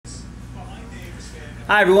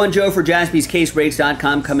Hi everyone, Joe for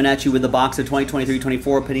JaspysCaseBreaks.com coming at you with a box of 2023-24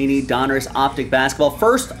 Panini Donruss Optic Basketball.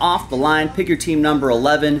 First off the line, pick your team number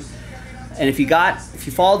 11. And if you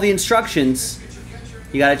follow the instructions,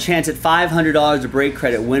 you got a chance at $500 of break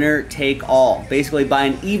credit, winner take all. Basically, by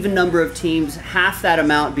an even number of teams, half that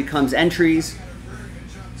amount becomes entries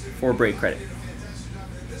for break credit.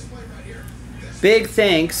 Big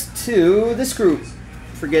thanks to this group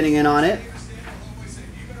for getting in on it.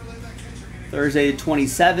 Thursday the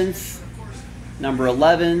 27th, number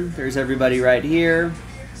 11. There's everybody right here.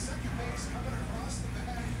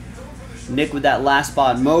 Nick with that last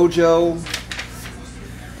spot mojo.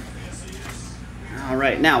 All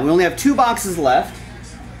right, now we only have 2 boxes left.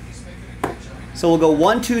 So we'll go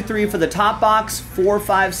 1, 2, 3 for the top box, 4,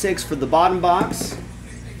 5, 6 for the bottom box,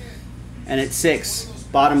 and it's 6,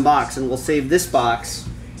 bottom box. And we'll save this box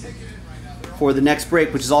for the next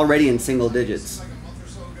break, which is already in single digits.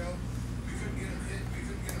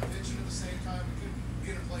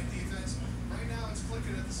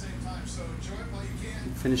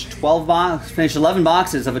 Finish 11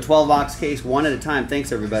 boxes of a 12-box case, one at a time.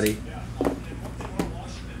 Thanks, everybody.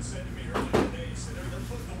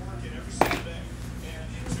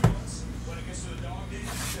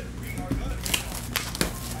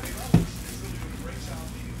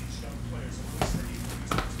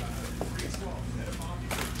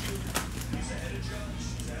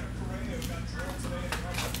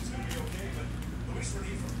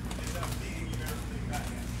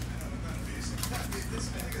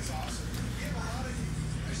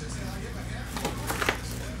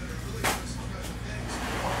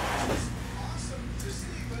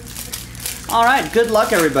 All right, good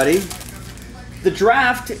luck, everybody. The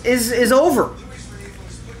draft is over.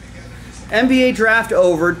 NBA draft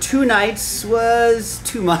over. 2 nights was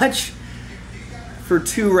too much for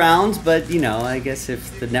 2 rounds, but you know, I guess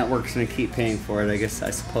if the network's gonna keep paying for it, I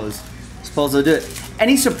suppose they'll do it.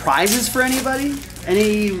 Any surprises for anybody?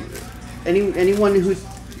 Anyone who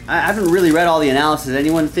I haven't really read all the analysis.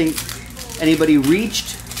 Anyone think anybody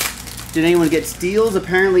reached? Did anyone get steals?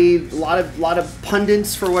 Apparently, a lot of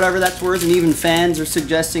pundits, for whatever that's worth, and even fans are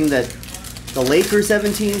suggesting that the Lakers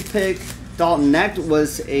 17th pick, Dalton Knecht,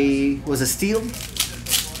 was a steal. I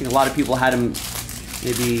think a lot of people had him.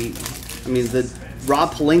 Maybe, I mean, the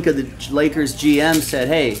Rob Pelinka, the Lakers GM, said,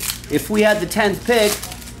 "Hey, if we had the 10th pick,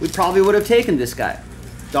 we probably would have taken this guy,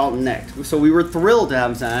 Dalton Knecht." So we were thrilled to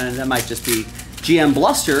have him. And that might just be GM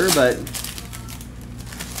bluster, but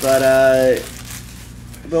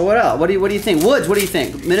what else? What do you think? Woods, what do you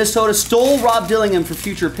think? Minnesota stole Rob Dillingham for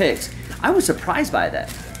future picks. I was surprised by that.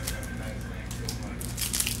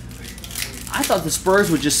 I thought the Spurs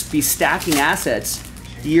would just be stacking assets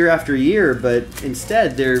year after year, but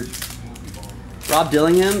instead Rob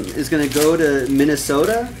Dillingham is going to go to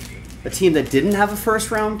Minnesota, a team that didn't have a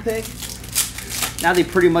first-round pick. Now they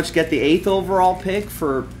pretty much get the 8th overall pick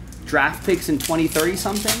for draft picks in 2030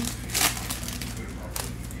 something.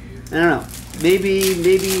 I don't know. Maybe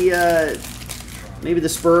the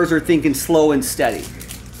Spurs are thinking slow and steady.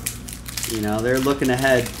 You know, they're looking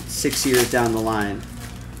ahead 6 years down the line.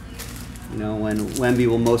 You know, when Wemby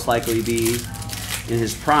will most likely be in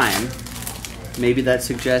his prime. Maybe that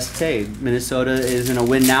suggests, hey, Minnesota is in a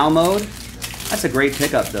win-now mode. That's a great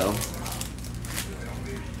pickup, though.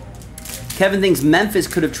 Kevin thinks Memphis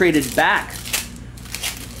could have traded back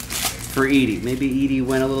for Edey. Maybe Edey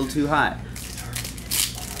went a little too high.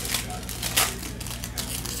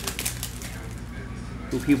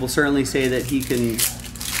 People certainly say that he can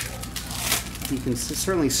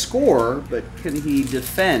certainly score, but can he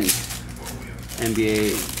defend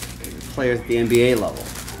NBA players at the NBA level?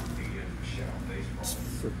 Let's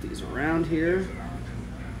flip these around here.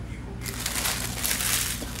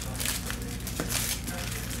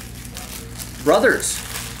 Brothers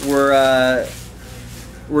were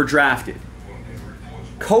drafted.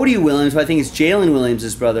 Cody Williams, who I think is Jalen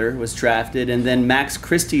Williams' brother, was drafted, and then Max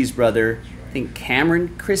Christie's brother, I think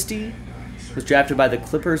Cameron Christie, was drafted by the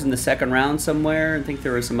Clippers in the 2nd round somewhere. I think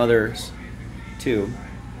there were some others too.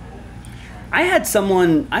 I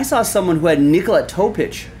saw someone who had Nikola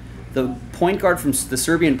Topic, the point guard from the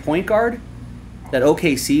Serbian point guard that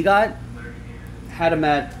OKC got, had him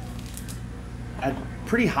at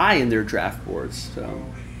pretty high in their draft boards. So,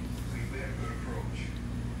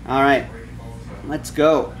 all right, let's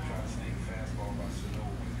go.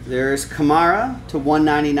 There's Kamara to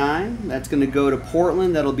 199. That's going to go to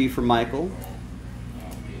Portland. That'll be for Michael.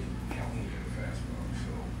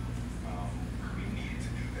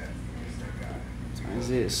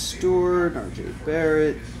 Isaiah Stewart, RJ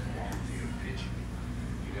Barrett.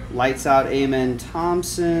 Lights Out Amen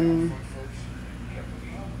Thompson.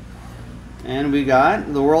 And we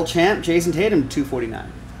got the world champ, Jason Tatum,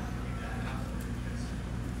 249.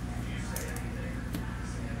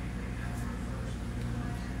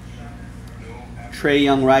 Trae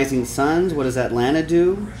Young Rising Suns. What does Atlanta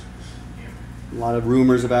do? A lot of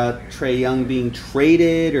rumors about Trae Young being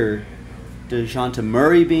traded or DeJounte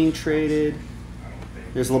Murray being traded.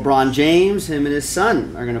 There's LeBron James. Him and his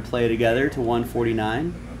son are going to play together to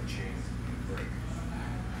 149.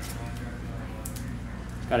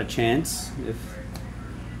 Got a chance if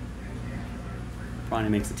Bronny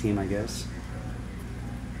makes the team, I guess.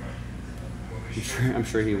 I'm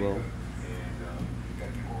sure he will.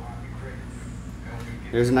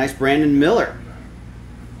 There's a nice Brandon Miller.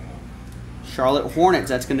 Charlotte Hornets,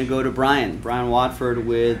 that's going to go to Brian. Brian Watford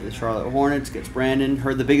with the Charlotte Hornets gets Brandon.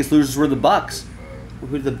 Heard the biggest losers were the Bucks.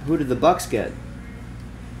 Who did the Bucks get?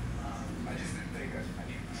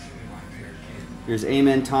 Here's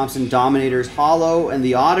Amen Thompson, Dominators Hollow, and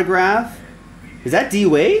the autograph. Is that D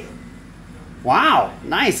Wade? Wow,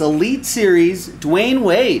 nice. Elite Series, Dwayne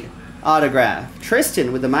Wade autograph.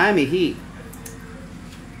 Tristan with the Miami Heat.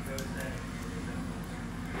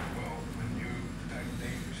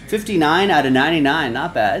 $59 out of 99,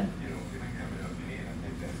 not bad.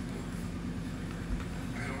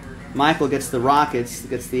 Michael gets the Rockets,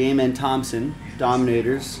 gets the Amen Thompson,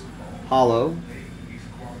 Dominators, Hollow.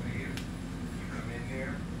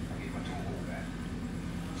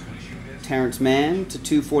 Terrence Mann to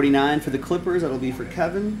 249 for the Clippers. That'll be for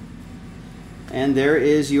Kevin. And there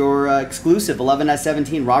is your exclusive 11 out of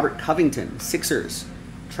 17, Robert Covington, Sixers.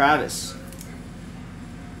 Travis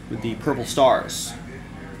with the Purple Stars.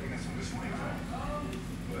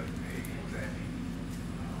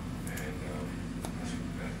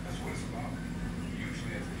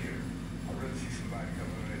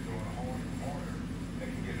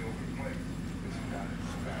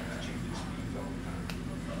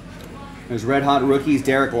 There's Red Hot Rookies,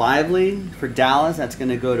 Derek Lively for Dallas. That's going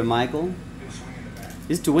to go to Michael.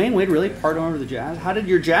 Is Dwayne Wade really part owner of the Jazz? How did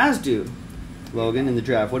your Jazz do, Logan, in the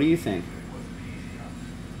draft? What do you think?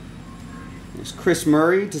 There's Chris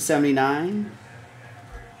Murray to 79.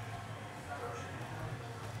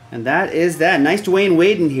 And that is that. Nice Dwayne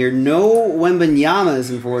Wade in here. No Wembanyamas,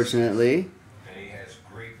 unfortunately.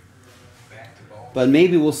 But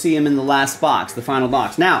maybe we'll see him in the last box, the final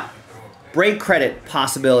box. Now, break credit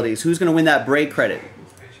possibilities. Who's going to win that break credit?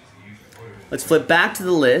 Let's flip back to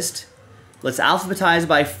the list. Let's alphabetize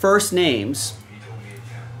by first names.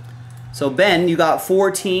 So Ben, you got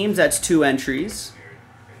 4 teams. That's 2 entries.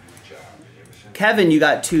 Kevin, you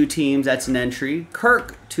got 2 teams. That's an entry.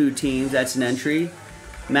 Kirk, 2 teams. That's an entry.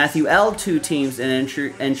 Matthew L, 2 teams. An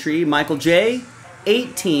entry. Michael J,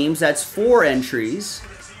 8 teams. That's 4 entries.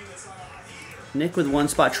 Nick with 1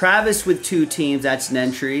 spot. Travis with 2 teams. That's an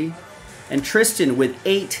entry. And Tristan with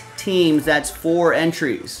 8 teams, that's 4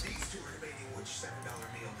 entries.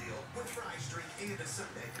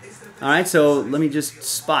 All right, so let me just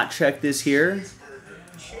spot check this here.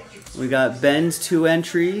 We got Ben's 2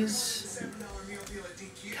 entries,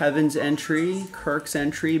 Kevin's entry, Kirk's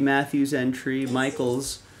entry, Matthew's entry,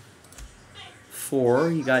 Michael's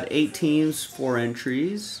 4. He got 8 teams, 4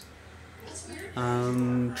 entries.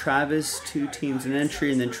 Travis, 2 teams, an entry,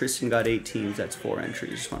 and then Tristan got 8 teams. That's 4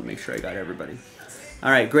 entries. Just want to make sure I got everybody. All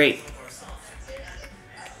right, great.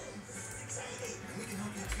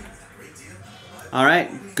 All right,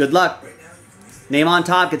 good luck. Name on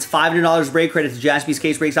top gets $500 break credit to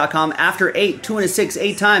jaspyscasebreaks.com. After 8, 2 and a 6,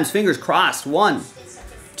 8 times. Fingers crossed. 1,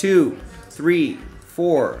 2, 3,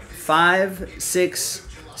 4, 5, 6,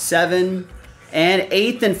 7. And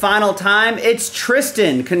 8th and final time, it's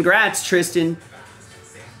Tristan. Congrats, Tristan.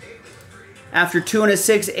 After 2 and a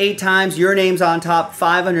 6, 8 times, your name's on top.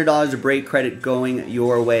 $500 of break credit going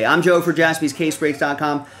your way. I'm Joe for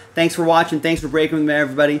jaspyscasebreaks.com. Thanks for watching. Thanks for breaking with me,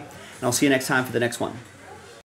 everybody. And I'll see you next time for the next one.